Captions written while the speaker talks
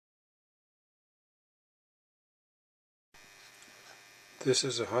This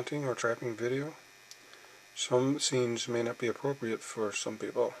is a hunting or trapping video. Some scenes may not be appropriate for some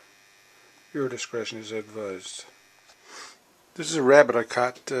people. Your discretion is advised. This is a rabbit I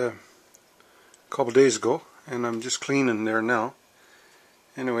caught a couple days ago, and I'm just cleaning there now.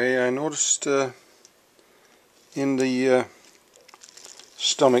 Anyway, I noticed in the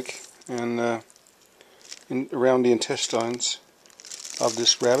stomach and around the intestines of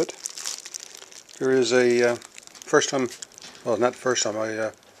this rabbit, there is a first time, well, not the first time,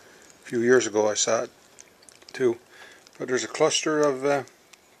 a few years ago I saw it too, but there's a cluster of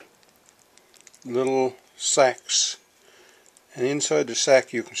little sacs, and inside the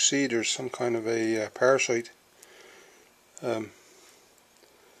sac you can see there's some kind of a parasite. I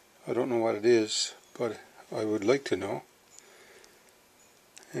don't know what it is, but I would like to know.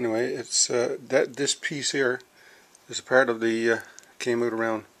 Anyway, it's this piece here is a part of the came out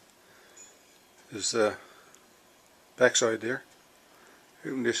around his backside there,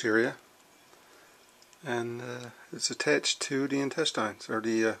 out in this area, and it's attached to the intestines, or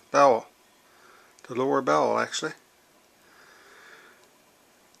the bowel, the lower bowel actually.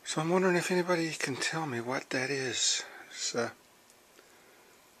 So I'm wondering if anybody can tell me what that is. I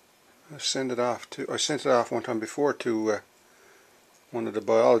sent it off one time before to one of the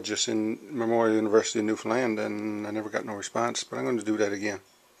biologists in Memorial University in Newfoundland, and I never got no response. But I'm going to do that again,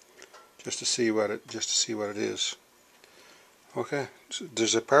 just to see what it is. Okay, so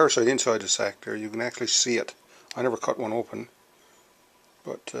there's a parasite inside the sac there. You can actually see it. I never cut one open,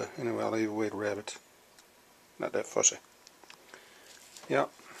 but anyway, I'll leave away the rabbit. Not that fussy. Yeah,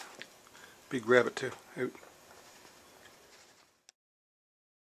 big rabbit too. Out.